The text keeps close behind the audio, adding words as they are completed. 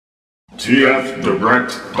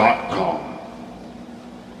tfdirect.com.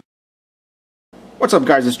 What's up,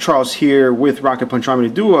 guys? It's Charles here with Rocket Punch Army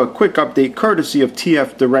to do a quick update courtesy of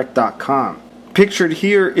tfdirect.com. Pictured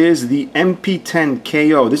here is the MP-10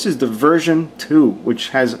 KO. This is the version 2, which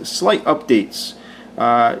has slight updates.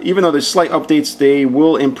 Even though there's slight updates, they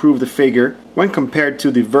will improve the figure when compared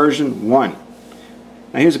to the version 1.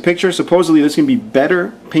 Now here's a picture. Supposedly this can be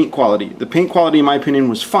better paint quality. The paint quality, in my opinion,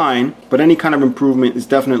 was fine, but any kind of improvement is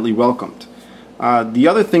definitely welcomed. The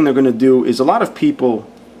other thing they're going to do is a lot of people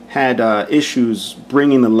had issues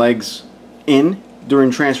bringing the legs in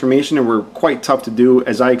during transformation, and were quite tough to do,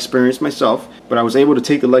 as I experienced myself. But I was able to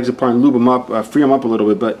take the legs apart and lube them up, free them up a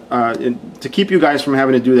little bit. But to keep you guys from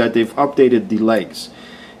having to do that, they've updated the legs.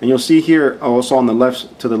 And you'll see here also on the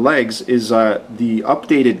left to the legs is the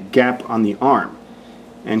updated gap on the arm.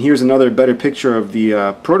 And here's another better picture of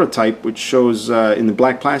the prototype, which shows in the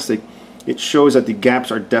black plastic, it shows that the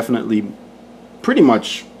gaps are definitely pretty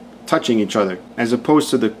much touching each other, as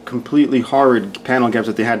opposed to the completely horrid panel gaps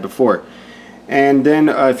that they had before. And then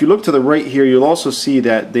if you look to the right here, you'll also see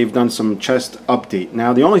that they've done some chest update.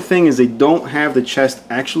 Now the only thing is they don't have the chest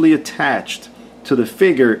actually attached to the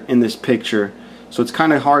figure in this picture, so it's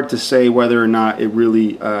kind of hard to say whether or not it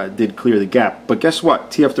really did clear the gap. But guess what?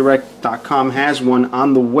 tfdirect.com has one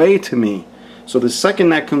on the way to me. So the second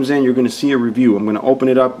that comes in, you're going to see a review. I'm going to open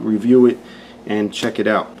it up, review it, and check it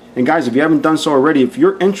out. And guys, if you haven't done so already, if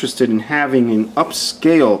you're interested in having an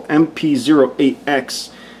upscale MP-08X,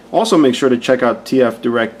 also make sure to check out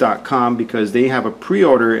tfdirect.com, because they have a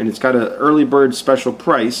pre-order and it's got an early bird special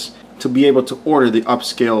price to be able to order the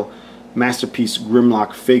upscale Masterpiece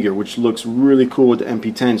Grimlock figure, which looks really cool with the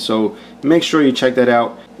MP-10. So make sure you check that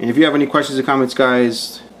out. And if you have any questions or comments,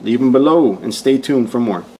 guys, leave them below and stay tuned for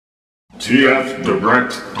more.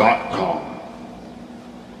 tfdirect.com.